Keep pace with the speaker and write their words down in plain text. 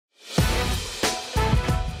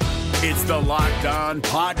It's the Locked On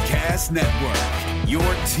Podcast Network, your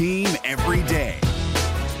team every day.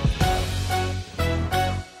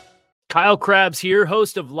 Kyle Krabs here,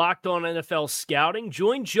 host of Locked On NFL Scouting.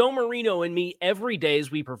 Join Joe Marino and me every day as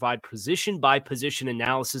we provide position-by-position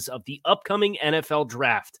analysis of the upcoming NFL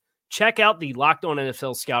Draft. Check out the Locked On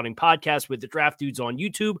NFL Scouting podcast with the Draft Dudes on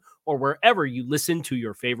YouTube or wherever you listen to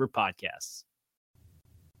your favorite podcasts.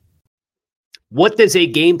 What does a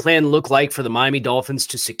game plan look like for the Miami Dolphins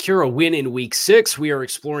to secure a win in Week 6? We are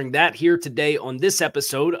exploring that here today on this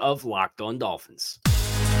episode of Locked On Dolphins.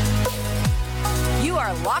 You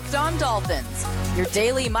are Locked On Dolphins, your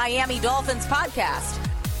daily Miami Dolphins podcast,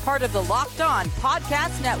 part of the Locked On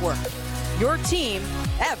Podcast Network, your team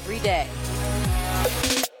every day.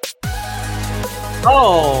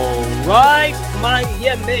 All right,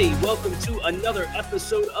 Miami, welcome to another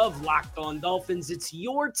episode of Locked On Dolphins. It's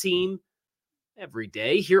your team every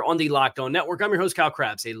day here on the Locked On Network. I'm your host, Kyle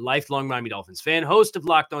Krabs, a lifelong Miami Dolphins fan, host of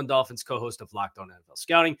Locked On Dolphins, co-host of Locked On NFL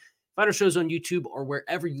Scouting. Find our shows on YouTube or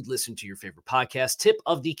wherever you listen to your favorite podcast. Tip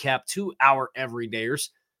of the cap to our everydayers,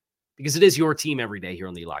 because it is your team every day here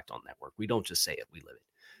on the Locked On Network. We don't just say it, we live it.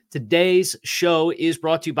 Today's show is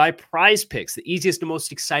brought to you by Prize Picks, the easiest and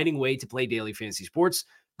most exciting way to play daily fantasy sports.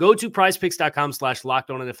 Go to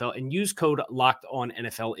prizepicks.com/LockedOnNFL and use code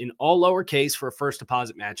LockedOnNFL in all lowercase for a first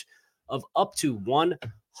deposit match of up to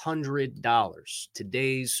 $100.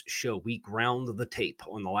 Today's show, we ground the tape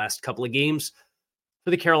on the last couple of games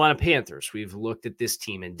for the Carolina Panthers. We've looked at this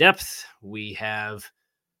team in depth. We have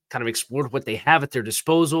kind of explored what they have at their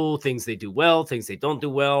disposal, things they do well, things they don't do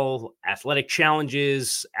well, athletic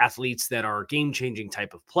challenges, athletes that are game-changing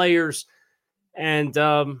type of players. And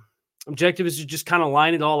objective is to just kind of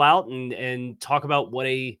line it all out and talk about what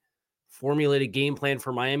a formulated game plan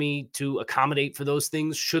for Miami to accommodate for those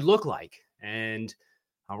things should look like. And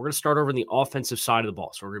we're going to start over on the offensive side of the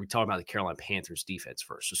ball. So we're going to be talking about the Carolina Panthers defense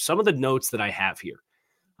first. So some of the notes that I have here,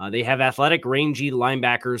 they have athletic, rangy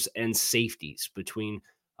linebackers and safeties between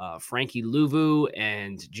Frankie Louvu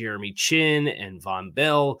and Jeremy Chin and Von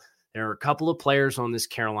Bell. There are a couple of players on this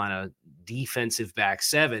Carolina defensive back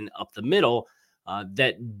seven up the middle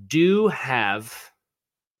that do have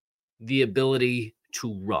the ability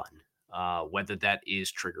to run. Whether that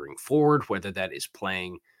is triggering forward, whether that is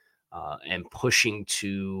playing and pushing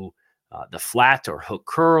to the flat or hook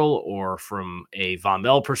curl, or from a Von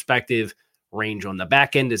Bell perspective, range on the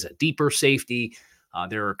back end is a deeper safety.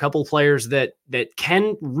 There are a couple players that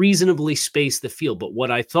can reasonably space the field. But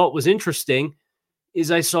what I thought was interesting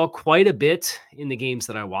is I saw quite a bit in the games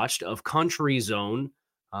that I watched of country zone,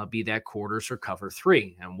 be that quarters or cover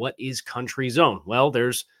three. And what is country zone? Well,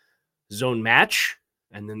 there's zone match,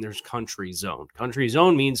 and then there's country zone. Country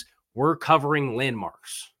zone means we're covering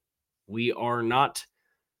landmarks. We are not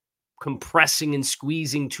compressing and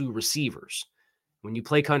squeezing to receivers. When you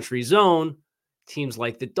play country zone, teams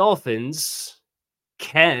like the Dolphins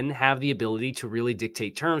can have the ability to really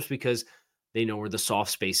dictate terms because they know where the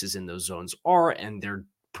soft spaces in those zones are, and their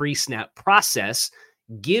pre-snap process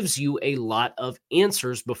gives you a lot of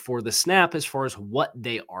answers before the snap as far as what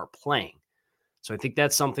they are playing. So I think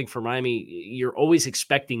that's something for Miami. You're always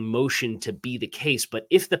expecting motion to be the case, but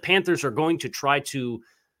if the Panthers are going to try to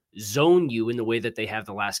zone you in the way that they have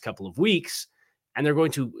the last couple of weeks, and they're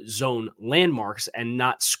going to zone landmarks and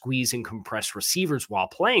not squeeze and compress receivers while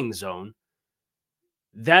playing zone,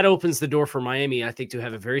 that opens the door for Miami, I think, to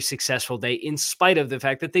have a very successful day, in spite of the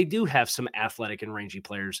fact that they do have some athletic and rangy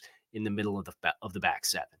players in the middle of the back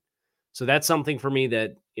seven. So that's something for me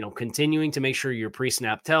that, continuing to make sure your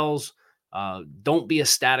pre-snap tells. Don't be a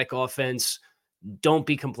static offense. Don't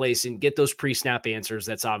be complacent. Get those pre-snap answers.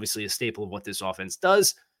 That's obviously a staple of what this offense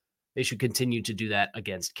does. They should continue to do that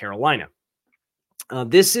against Carolina.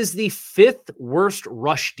 This is the 5th worst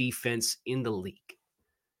rush defense in the league.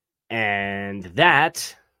 And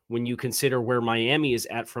that, when you consider where Miami is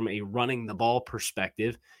at from a running the ball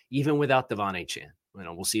perspective, even without Devon Achane.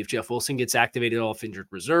 We'll see if Jeff Wilson gets activated off injured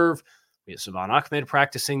reserve. We have Savon Ahmed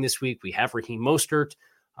practicing this week. We have Raheem Mostert.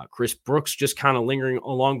 Chris Brooks just kind of lingering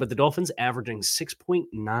along, but the Dolphins averaging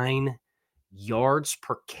 6.9 yards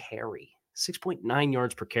per carry. 6.9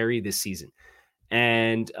 yards per carry this season.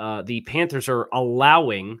 And the Panthers are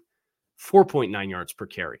allowing 4.9 yards per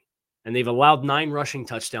carry. And they've allowed 9 rushing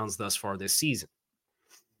touchdowns thus far this season.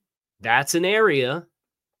 That's an area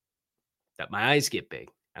that my eyes get big,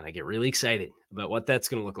 and I get really excited about what that's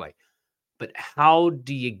going to look like. But how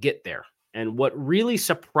do you get there? And what really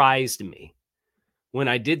surprised me when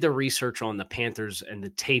I did the research on the Panthers and the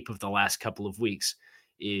tape of the last couple of weeks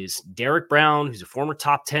is Derek Brown, who's a former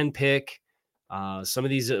top 10 pick. Some of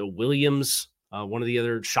these Williams, one of the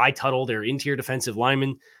other Shy Tuttle, their interior defensive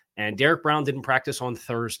linemen, And Derek Brown didn't practice on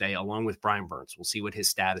Thursday along with Brian Burns. We'll see what his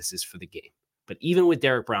status is for the game. But even with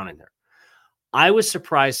Derek Brown in there, I was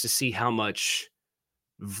surprised to see how much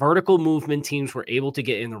vertical movement teams were able to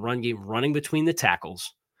get in the run game running between the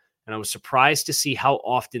tackles. And I was surprised to see how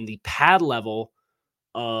often the pad level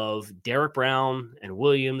of Derek Brown and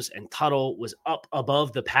Williams and Tuttle was up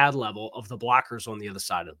above the pad level of the blockers on the other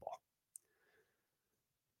side of the ball.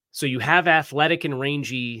 So you have athletic and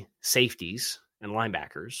rangy safeties and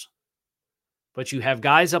linebackers, but you have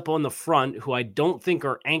guys up on the front who I don't think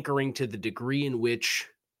are anchoring to the degree in which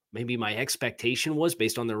maybe my expectation was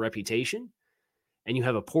based on their reputation. And you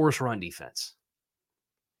have a porous run defense.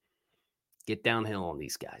 Get downhill on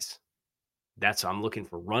these guys. I'm looking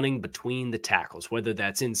for running between the tackles, whether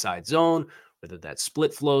that's inside zone, whether that's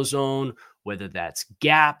split flow zone, whether that's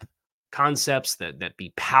gap concepts that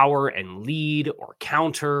be power and lead or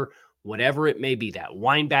counter, whatever it may be, that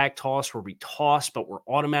wind back toss where we toss, but we're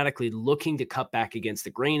automatically looking to cut back against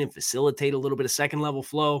the grain and facilitate a little bit of second level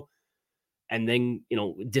flow and then,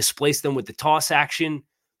 displace them with the toss action,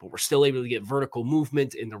 but we're still able to get vertical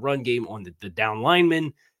movement in the run game on the down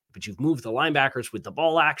linemen, but you've moved the linebackers with the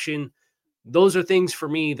ball action. Those are things for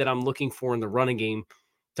me that I'm looking for in the running game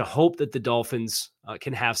to hope that the Dolphins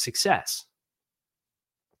can have success.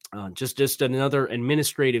 Just another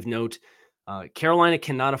administrative note. Carolina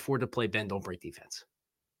cannot afford to play bend, don't break defense.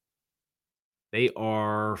 They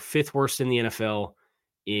are fifth worst in the NFL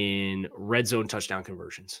in red zone touchdown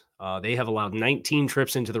conversions. They have allowed 19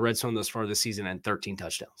 trips into the red zone thus far this season and 13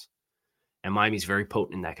 touchdowns. And Miami's very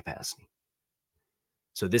potent in that capacity.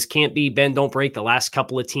 So this can't be bend, don't break. The last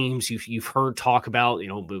couple of teams you've heard talk about,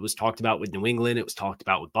 it was talked about with New England. It was talked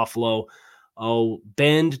about with Buffalo. Oh,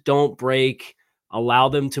 bend, don't break. Allow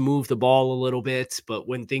them to move the ball a little bit. But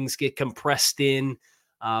when things get compressed in,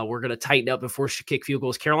 we're going to tighten up and force you to kick field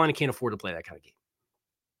goals. Carolina can't afford to play that kind of game.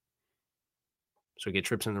 So get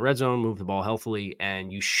trips in the red zone, move the ball healthily,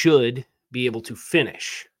 and you should be able to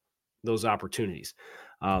finish those opportunities.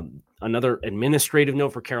 Another administrative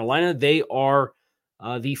note for Carolina, they are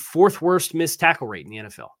the fourth worst missed tackle rate in the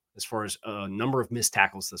NFL as far as number of missed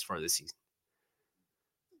tackles thus far this season.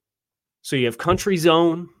 So you have country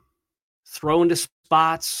zone, throw into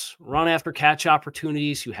spots, run after catch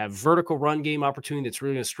opportunities. You have vertical run game opportunity that's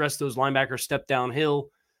really going to stress those linebackers, step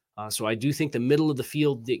downhill. So I do think the middle of the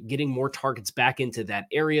field, getting more targets back into that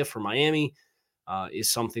area for Miami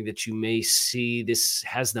is something that you may see. This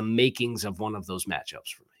has the makings of one of those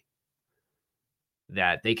matchups for me.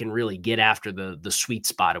 That they can really get after the sweet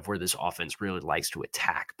spot of where this offense really likes to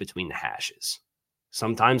attack between the hashes.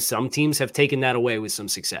 Sometimes some teams have taken that away with some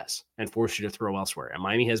success and forced you to throw elsewhere. And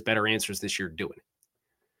Miami has better answers this year doing it.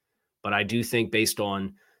 But I do think based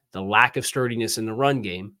on the lack of sturdiness in the run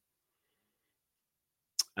game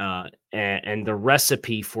and the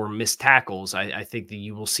recipe for missed tackles, I think that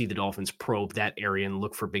you will see the Dolphins probe that area and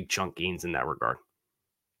look for big chunk gains in that regard.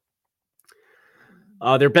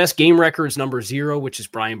 Their best game record is number 0, which is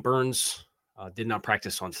Brian Burns. Did not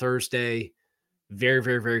practice on Thursday. Very,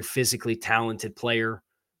 very, very physically talented player.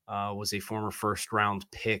 Was a former first-round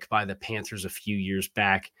pick by the Panthers a few years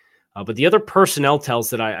back. But the other personnel tells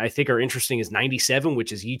that I think are interesting is 97,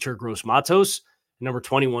 which is Yetur Gross-Matos. Number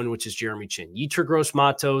 21, which is Jeremy Chin. Yetur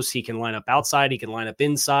Gross-Matos, he can line up outside. He can line up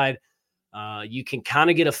inside. You can kind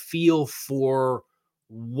of get a feel for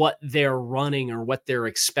what they're running or what they're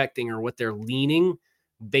expecting or what they're leaning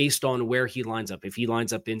based on where he lines up. If he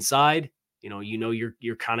lines up inside,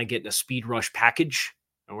 you're kind of getting a speed rush package,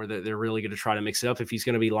 where they're really going to try to mix it up. If he's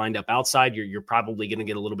going to be lined up outside, you're probably going to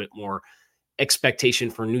get a little bit more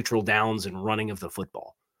expectation for neutral downs and running of the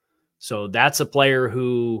football. So that's a player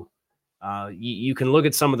who you can look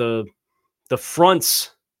at some of the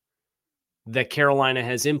fronts that Carolina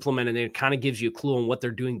has implemented. And it kind of gives you a clue on what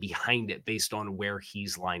they're doing behind it based on where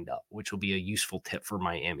he's lined up, which will be a useful tip for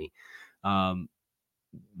Miami.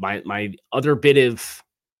 My other bit of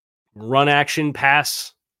run action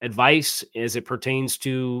pass advice as it pertains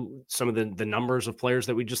to some of the numbers of players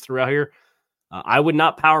that we just threw out here. I would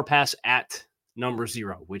not power pass at number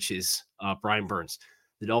 0, which is Brian Burns.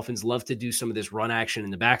 The Dolphins love to do some of this run action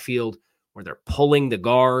in the backfield where they're pulling the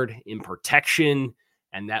guard in protection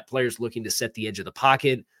and that player's looking to set the edge of the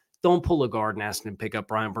pocket. Don't pull a guard and ask him to pick up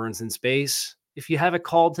Brian Burns in space. If you have it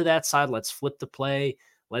called to that side, let's flip the play.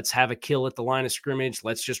 Let's have a kill at the line of scrimmage.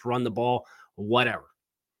 Let's just run the ball, whatever.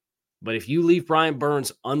 But if you leave Brian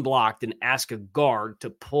Burns unblocked and ask a guard to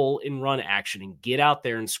pull and run action and get out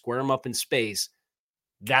there and square him up in space,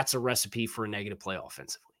 that's a recipe for a negative play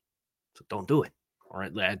offensively. So don't do it, or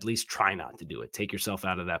at least try not to do it. Take yourself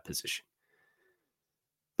out of that position.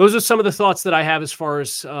 Those are some of the thoughts that I have as far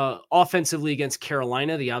as offensively against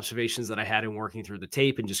Carolina, the observations that I had in working through the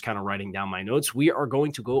tape and just kind of writing down my notes. We are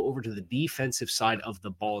going to go over to the defensive side of the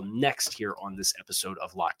ball next here on this episode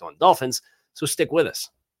of Locked On Dolphins. So stick with us.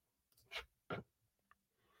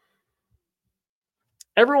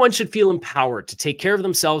 Everyone should feel empowered to take care of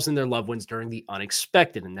themselves and their loved ones during the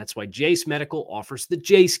unexpected, and that's why Jace Medical offers the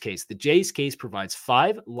Jace Case. The Jace Case provides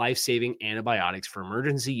 5 life-saving antibiotics for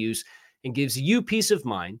emergency use and gives you peace of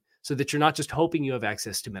mind so that you're not just hoping you have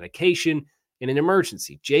access to medication in an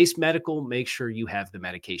emergency. Jace Medical makes sure you have the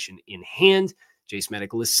medication in hand. Jace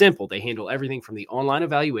Medical is simple. They handle everything from the online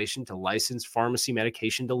evaluation to licensed pharmacy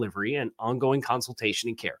medication delivery and ongoing consultation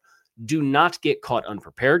and care. Do not get caught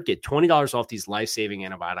unprepared. Get $20 off these life-saving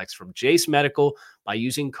antibiotics from Jace Medical by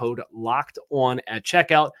using code LOCKEDON at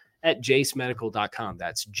checkout at jacemedical.com.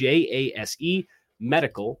 That's JASE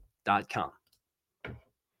medical.com.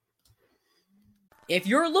 If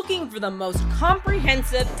you're looking for the most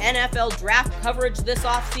comprehensive NFL draft coverage this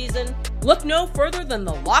offseason, look no further than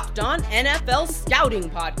the Locked On NFL Scouting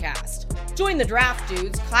Podcast. Join the draft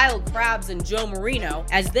dudes, Kyle Krabs and Joe Marino,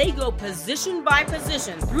 as they go position by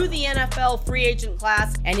position through the NFL free agent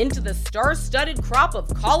class and into the star-studded crop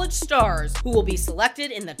of college stars who will be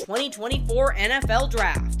selected in the 2024 NFL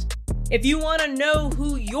Draft. If you want to know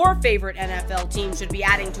who your favorite NFL team should be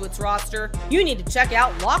adding to its roster, you need to check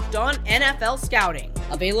out Locked On NFL Scouting,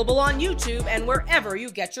 available on YouTube and wherever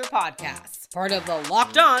you get your podcasts. Part of the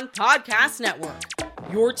Locked On Podcast Network,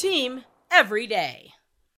 your team every day.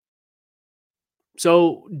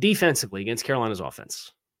 So defensively against Carolina's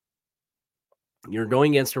offense, you're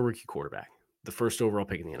going against a rookie quarterback, the first overall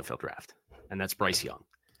pick in the NFL draft, and that's Bryce Young.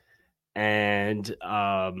 And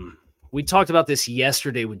we talked about this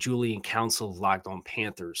yesterday with Julian Council, Locked On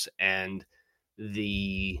Panthers, and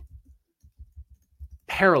the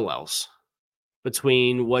parallels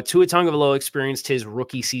between what Tua Tagovailoa experienced his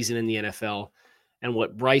rookie season in the NFL and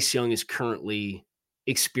what Bryce Young is currently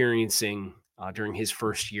experiencing during his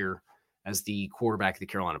first year as the quarterback of the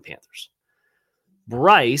Carolina Panthers.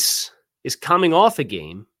 Bryce is coming off a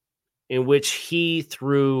game in which he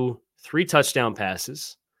threw 3 touchdown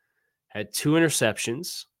passes, had 2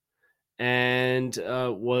 interceptions, and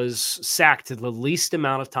was sacked the least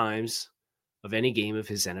amount of times of any game of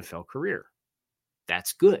his NFL career.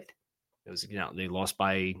 That's good. It was, they lost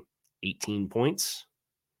by 18 points,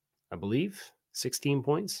 I believe, 16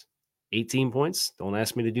 points, 18 points. Don't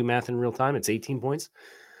ask me to do math in real time. It's 18 points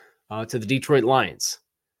to the Detroit Lions.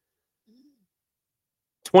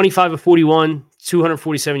 25 of 41,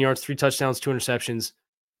 247 yards, 3 touchdowns, 2 interceptions,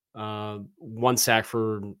 1 sack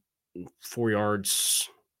for 4 yards.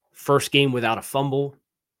 First game without a fumble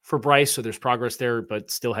for Bryce, so there's progress there,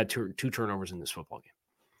 but still had two turnovers in this football game.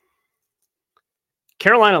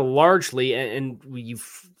 Carolina largely, and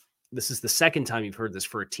this is the second time you've heard this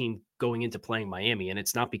for a team going into playing Miami, and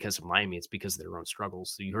it's not because of Miami, it's because of their own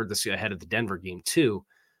struggles. So you heard this ahead of the Denver game too.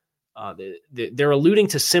 They're alluding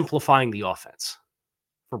to simplifying the offense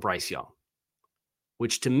for Bryce Young,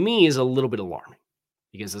 which to me is a little bit alarming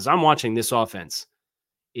because as I'm watching this offense,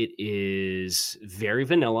 it is very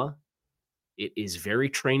vanilla. It is very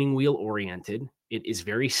training wheel oriented. It is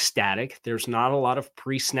very static. There's not a lot of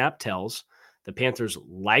pre-snap tells. The Panthers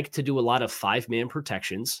like to do a lot of 5-man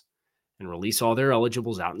protections and release all their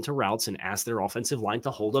eligibles out into routes and ask their offensive line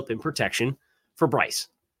to hold up in protection for Bryce.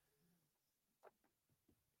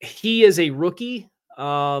 He is a rookie.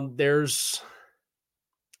 There's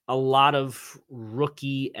a lot of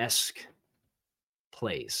rookie-esque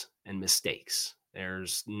plays and mistakes.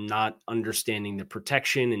 There's not understanding the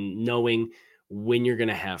protection and knowing when you're going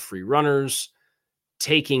to have free runners,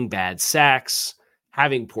 taking bad sacks,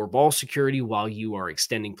 having poor ball security while you are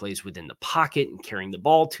extending plays within the pocket and carrying the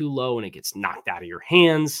ball too low and it gets knocked out of your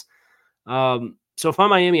hands. So if I'm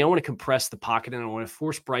Miami, I want to compress the pocket and I want to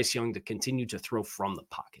force Bryce Young to continue to throw from the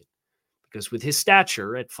pocket because with his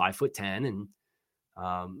stature at 5'10"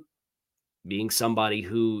 and being somebody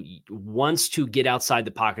who wants to get outside the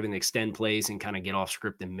pocket and extend plays and kind of get off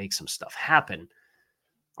script and make some stuff happen,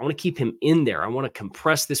 I want to keep him in there. I want to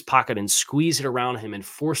compress this pocket and squeeze it around him and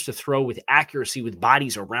force to throw with accuracy with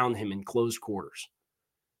bodies around him in closed quarters.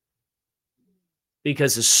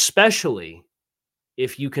 Because especially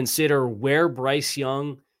if you consider where Bryce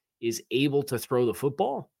Young is able to throw the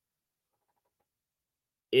football,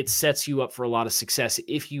 it sets you up for a lot of success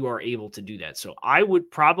if you are able to do that. So I would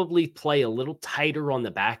probably play a little tighter on the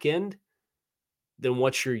back end than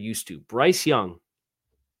what you're used to. Bryce Young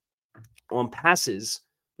on passes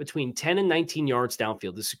between 10 and 19 yards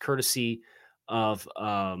downfield. This is courtesy of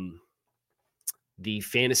the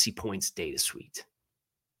Fantasy Points data suite.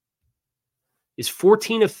 is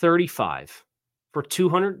 14 of 35 for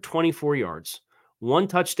 224 yards, 1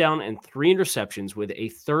 touchdown, and 3 interceptions with a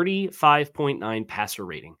 35.9 passer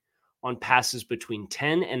rating on passes between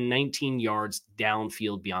 10 and 19 yards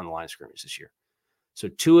downfield beyond the line of scrimmage this year. So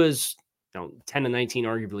Tua's 10 to 19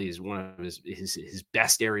 arguably is one of his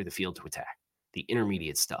best area of the field to attack, the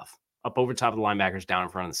intermediate stuff, up over top of the linebackers, down in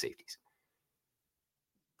front of the safeties.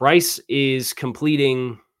 Bryce is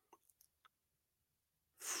completing,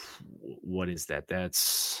 what is that?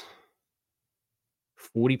 That's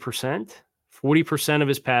 40%. 40% of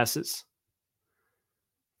his passes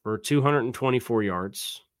for 224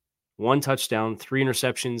 yards, 1 touchdown, 3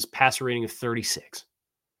 interceptions, passer rating of 36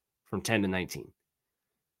 from 10 to 19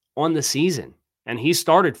 on the season. And he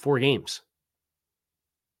started 4 games.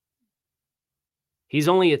 He's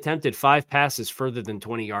only attempted 5 passes further than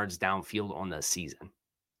 20 yards downfield on the season.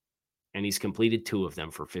 And he's completed 2 of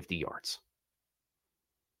them for 50 yards.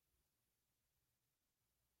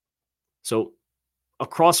 So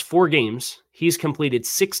across 4 games, he's completed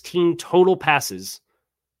 16 total passes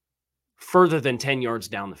further than 10 yards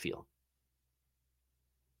down the field.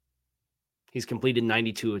 He's completed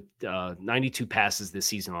 92 passes this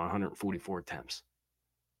season on 144 attempts.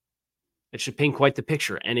 It should paint quite the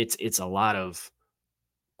picture. And it's a lot of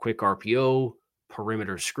quick RPO,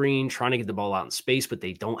 perimeter screen, trying to get the ball out in space, but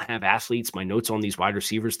they don't have athletes. My notes on these wide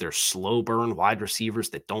receivers, they're slow burn wide receivers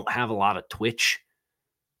that don't have a lot of twitch.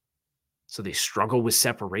 So they struggle with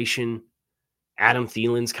separation. Adam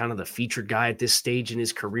Thielen's kind of the featured guy at this stage in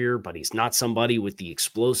his career, but he's not somebody with the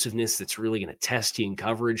explosiveness that's really going to test you in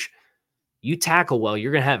coverage. You tackle well,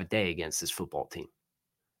 you're going to have a day against this football team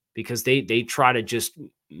because they try to just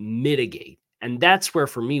mitigate. And that's where,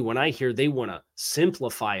 for me, when I hear they want to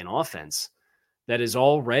simplify an offense that is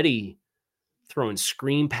already throwing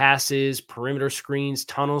screen passes, perimeter screens,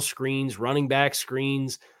 tunnel screens, running back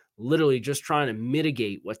screens, literally just trying to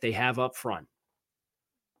mitigate what they have up front.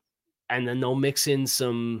 And then they'll mix in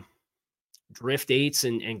some drift eights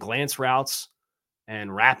and glance routes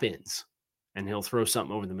and wrap ins, and he'll throw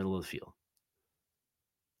something over the middle of the field.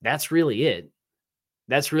 That's really it.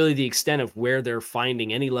 That's really the extent of where they're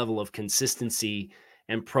finding any level of consistency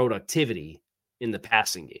and productivity in the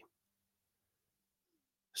passing game.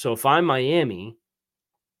 So if I'm Miami,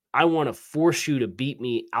 I want to force you to beat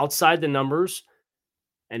me outside the numbers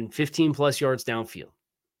and 15 plus yards downfield.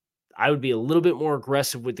 I would be a little bit more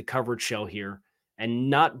aggressive with the coverage shell here and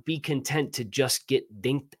not be content to just get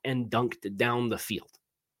dinked and dunked down the field.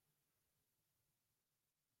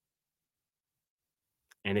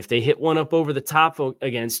 And if they hit one up over the top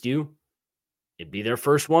against you, it'd be their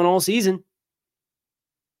first one all season.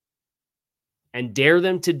 And dare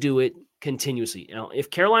them to do it continuously. Now,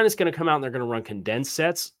 if Carolina's going to come out and they're going to run condensed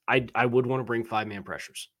sets, I would want to bring 5-man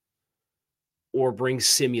pressures or bring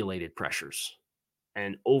simulated pressures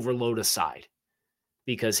and overload a side,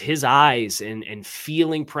 because his eyes and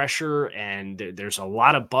feeling pressure, and there's a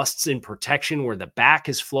lot of busts in protection where the back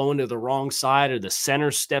is flowing to the wrong side or the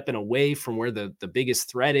center's stepping away from where the biggest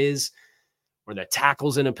threat is, or the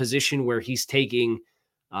tackle's in a position where he's taking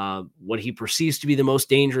what he perceives to be the most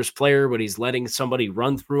dangerous player, but he's letting somebody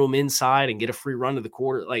run through him inside and get a free run to the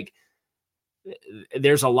quarter. Like,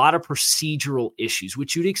 there's a lot of procedural issues,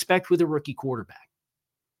 which you'd expect with a rookie quarterback.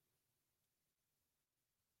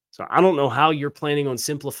 So I don't know how you're planning on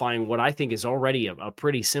simplifying what I think is already a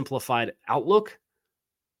pretty simplified outlook,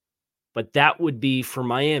 but that would be for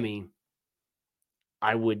Miami.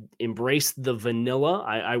 I would embrace the vanilla.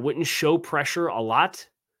 I wouldn't show pressure a lot,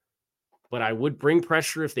 but I would bring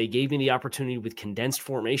pressure if they gave me the opportunity with condensed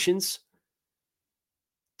formations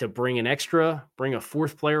to bring a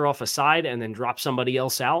fourth player off a side and then drop somebody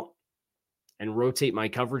else out and rotate my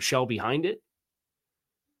coverage shell behind it.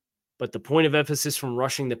 But the point of emphasis from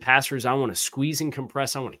rushing the passers, I want to squeeze and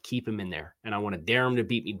compress. I want to keep him in there, and I want to dare him to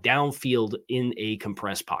beat me downfield in a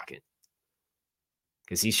compressed pocket,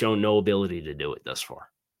 because he's shown no ability to do it thus far.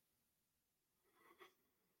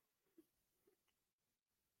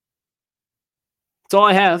 That's all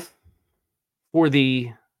I have for the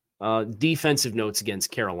defensive notes against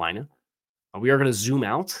Carolina. We are going to zoom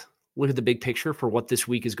out, look at the big picture for what this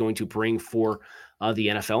week is going to bring for the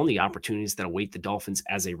NFL and the opportunities that await the Dolphins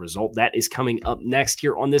as a result. That is coming up next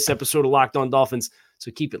here on this episode of Locked On Dolphins.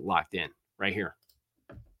 So keep it locked in right here.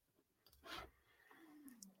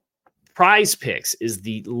 Prize Picks is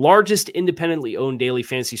the largest independently owned daily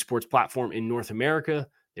fantasy sports platform in North America.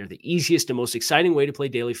 They're the easiest and most exciting way to play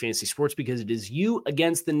daily fantasy sports because it is you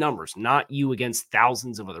against the numbers, not you against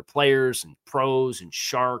thousands of other players and pros and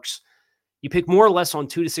sharks. You pick more or less on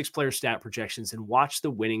 2 to 6 player stat projections and watch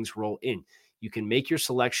the winnings roll in. You can make your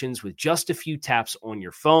selections with just a few taps on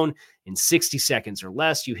your phone in 60 seconds or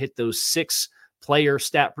less. You hit those 6-player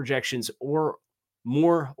stat projections or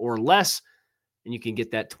more or less, and you can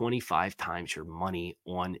get that 25 times your money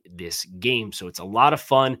on this game. So it's a lot of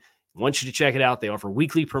fun. I want you to check it out. They offer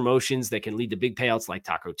weekly promotions that can lead to big payouts like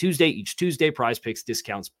Taco Tuesday. Each Tuesday, Prize Picks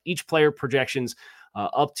discounts each player projections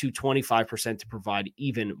up to 25% to provide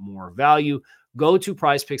even more value. Go to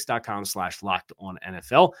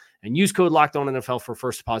prizepicks.com/lockedonnfl and use code LockedOnNFL for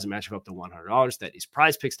first deposit match of up to $100. That is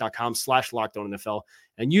prizepicks.com/lockedonnfl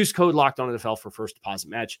and use code LockedOnNFL for first deposit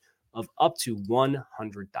match of up to $100.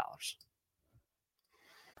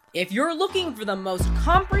 If you're looking for the most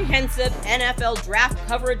comprehensive NFL draft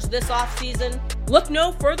coverage this offseason, look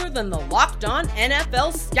no further than the Locked On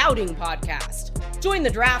NFL Scouting Podcast. Join the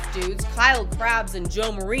draft dudes, Kyle Krabs and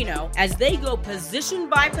Joe Marino, as they go position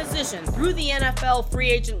by position through the NFL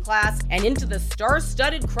free agent class and into the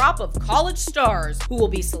star-studded crop of college stars who will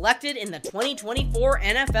be selected in the 2024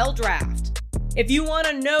 NFL Draft. If you want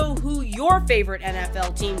to know who your favorite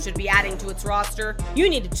NFL team should be adding to its roster, you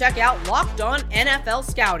need to check out Locked On NFL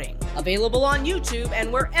Scouting, available on YouTube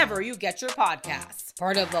and wherever you get your podcasts.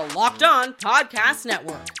 Part of the Locked On Podcast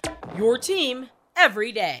Network, your team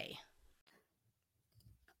every day.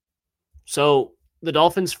 So the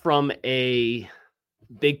Dolphins, from a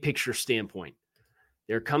big picture standpoint,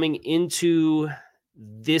 they're coming into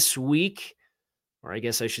this week, or I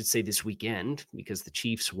guess I should say this weekend, because the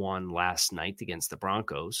Chiefs won last night against the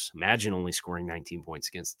Broncos. Imagine only scoring 19 points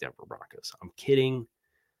against the Denver Broncos. I'm kidding,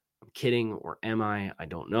 or am I? I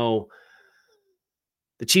don't know.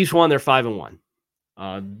 The Chiefs won. They're 5-1.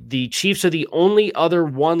 The Chiefs are the only other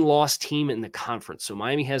one-loss team in the conference. So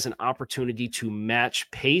Miami has an opportunity to match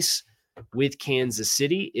pace with Kansas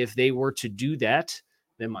City. If they were to do that,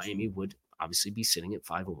 then Miami would obviously be sitting at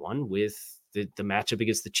 5-1 with the matchup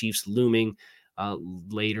against the Chiefs looming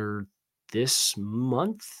later this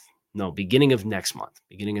month. No, beginning of next month,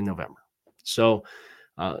 beginning of November. So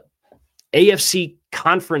AFC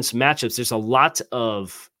conference matchups, there's a lot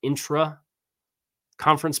of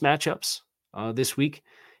intra-conference matchups this week.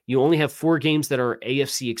 You only have 4 games that are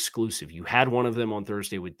AFC exclusive. You had one of them on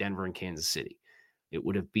Thursday with Denver and Kansas City. It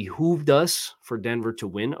would have behooved us for Denver to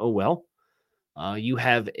win. Oh, well. You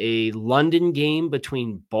have a London game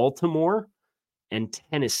between Baltimore and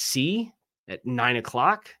Tennessee at 9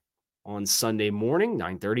 o'clock on Sunday morning,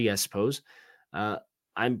 9:30, I suppose.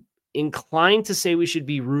 I'm inclined to say we should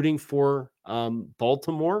be rooting for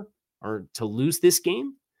Baltimore or to lose this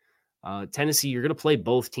game. Tennessee, you're going to play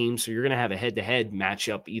both teams, so you're going to have a head-to-head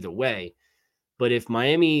matchup either way. But if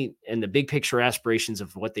Miami and the big picture aspirations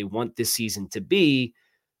of what they want this season to be,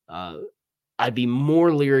 I'd be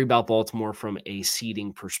more leery about Baltimore from a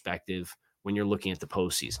seeding perspective when you're looking at the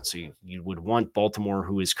postseason. So you would want Baltimore,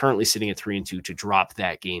 who is currently sitting at 3-2, to drop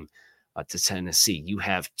that game to Tennessee. You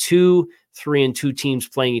have 2 3-2 teams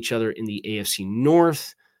playing each other in the AFC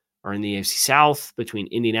North or in the AFC South between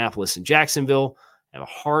Indianapolis and Jacksonville. I have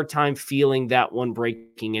a hard time feeling that one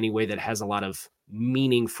breaking anyway that has a lot of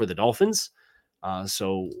meaning for the Dolphins.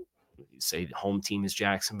 So say the home team is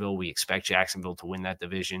Jacksonville. We expect Jacksonville to win that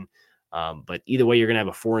division. But either way, you're going to have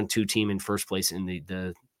a 4-2 team in first place in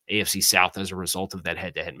the AFC South as a result of that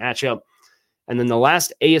head-to-head matchup. And then the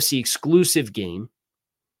last AFC exclusive game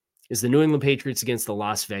is the New England Patriots against the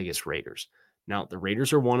Las Vegas Raiders. Now, the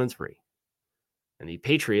Raiders are 1-3, and the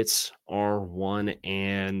Patriots are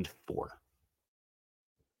 1-4.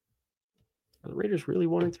 Are the Raiders really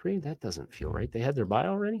 1-3? That doesn't feel right. They had their bye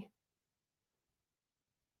already?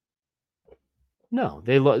 No,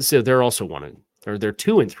 so they're also 1-3. They're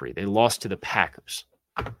 2-3. They lost to the Packers.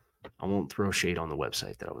 I won't throw shade on the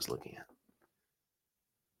website that I was looking at.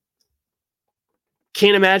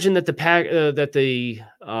 Can't imagine that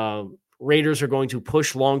the Raiders are going to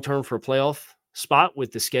push long-term for a playoff spot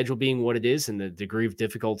with the schedule being what it is and the degree of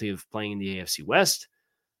difficulty of playing in the AFC West.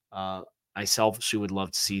 I selfishly would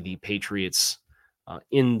love to see the Patriots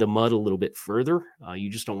in the mud a little bit further. You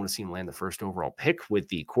just don't want to see them land the first overall pick with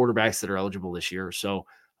the quarterbacks that are eligible this year. So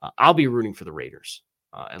I'll be rooting for the Raiders,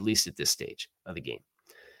 at least at this stage of the game.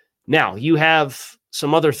 Now, you have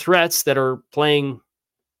some other threats that are playing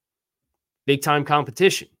big-time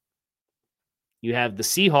competition. You have the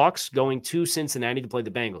Seahawks going to Cincinnati to play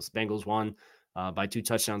the Bengals. The Bengals won by 2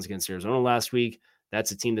 touchdowns against Arizona last week.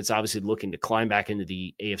 That's a team that's obviously looking to climb back into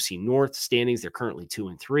the AFC North standings. They're currently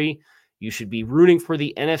 2-3. You should be rooting for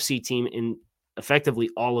the NFC team in effectively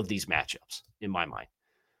all of these matchups, in my mind.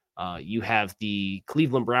 You have the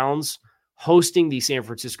Cleveland Browns hosting the San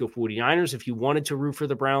Francisco 49ers. If you wanted to root for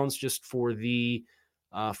the Browns just for the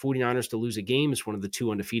 49ers to lose a game, it's one of the 2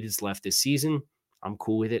 undefeateds left this season. I'm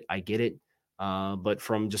cool with it. I get it. But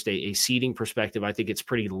from just a seeding perspective, I think it's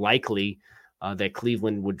pretty likely that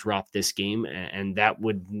Cleveland would drop this game, and that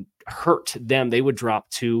would hurt them. They would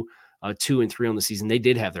drop 2-3 on the season. They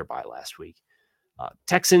did have their bye last week.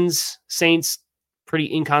 Texans, Saints,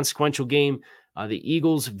 pretty inconsequential game. The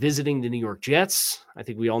Eagles visiting the New York Jets. I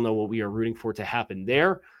think we all know what we are rooting for to happen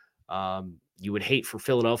there. You would hate for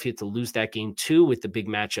Philadelphia to lose that game too with the big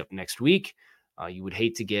matchup next week. You would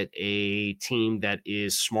hate to get a team that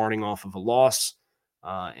is smarting off of a loss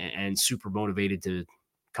and super motivated to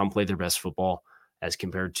come play their best football as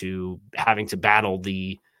compared to having to battle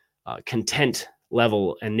the content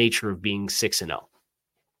level and nature of being 6-0.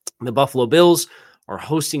 The Buffalo Bills are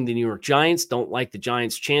hosting the New York Giants. Don't like the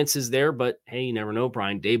Giants' chances there, but hey, you never know.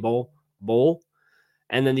 Brian Day Bowl.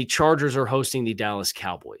 And then the Chargers are hosting the Dallas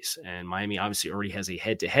Cowboys. And Miami obviously already has a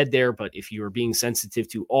head-to-head there, but if you are being sensitive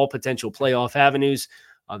to all potential playoff avenues,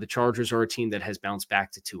 the Chargers are a team that has bounced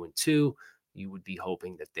back to 2-2. You would be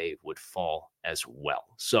hoping that they would fall as well.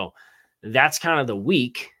 So that's kind of the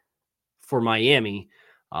week for Miami.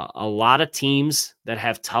 A lot of teams that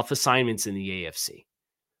have tough assignments in the AFC.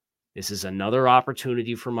 This is another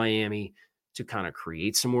opportunity for Miami to kind of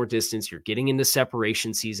create some more distance. You're getting into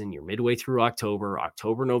separation season. You're midway through October,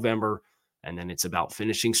 November, and then it's about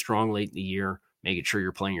finishing strong late in the year, making sure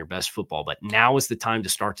you're playing your best football. But now is the time to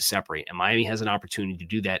start to separate, and Miami has an opportunity to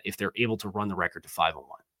do that if they're able to run the record to 5-1.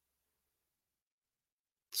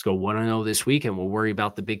 Let's go 1-0 this week, and we'll worry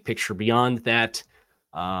about the big picture beyond that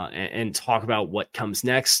and talk about what comes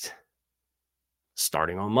next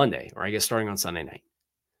starting on Monday, or I guess starting on Sunday night.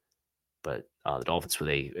 But the Dolphins with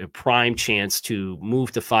a prime chance to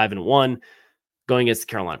move to 5-1 going against the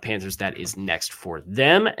Carolina Panthers. That is next for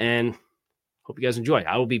them, and hope you guys enjoy.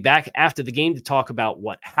 I will be back after the game to talk about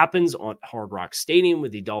what happens on Hard Rock Stadium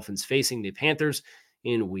with the Dolphins facing the Panthers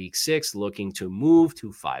in Week 6, looking to move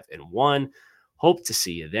to 5-1. Hope to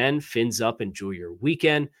see you then. Fins up. Enjoy your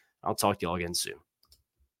weekend. I'll talk to you all again soon.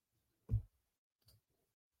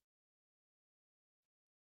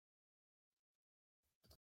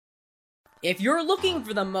 If you're looking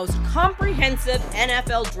for the most comprehensive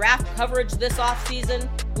NFL draft coverage this offseason,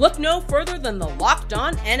 look no further than the Locked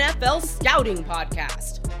On NFL Scouting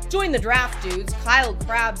Podcast. Join the draft dudes, Kyle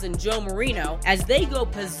Krabs and Joe Marino, as they go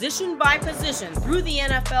position by position through the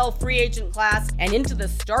NFL free agent class and into the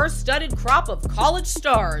star-studded crop of college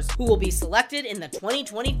stars who will be selected in the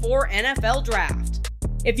 2024 NFL Draft.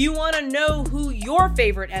 If you want to know who your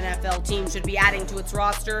favorite NFL team should be adding to its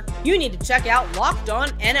roster, you need to check out Locked On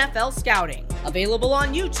NFL Scouting, available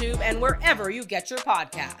on YouTube and wherever you get your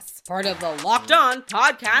podcasts. Part of the Locked On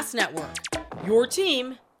Podcast Network, your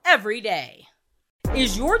team every day.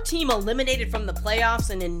 Is your team eliminated from the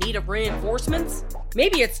playoffs and in need of reinforcements?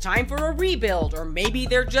 Maybe it's time for a rebuild, or maybe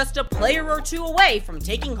they're just a player or two away from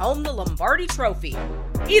taking home the Lombardi Trophy.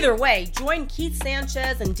 Either way, join Keith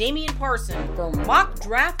Sanchez and Damian Parson for Mock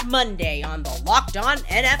Draft Monday on the Locked On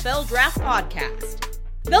NFL Draft Podcast.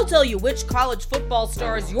 They'll tell you which college football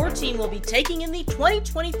stars your team will be taking in the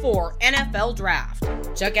 2024 NFL Draft.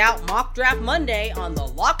 Check out Mock Draft Monday on the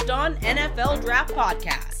Locked On NFL Draft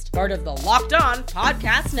Podcast, part of the Locked On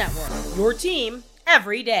Podcast Network, your team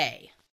every day.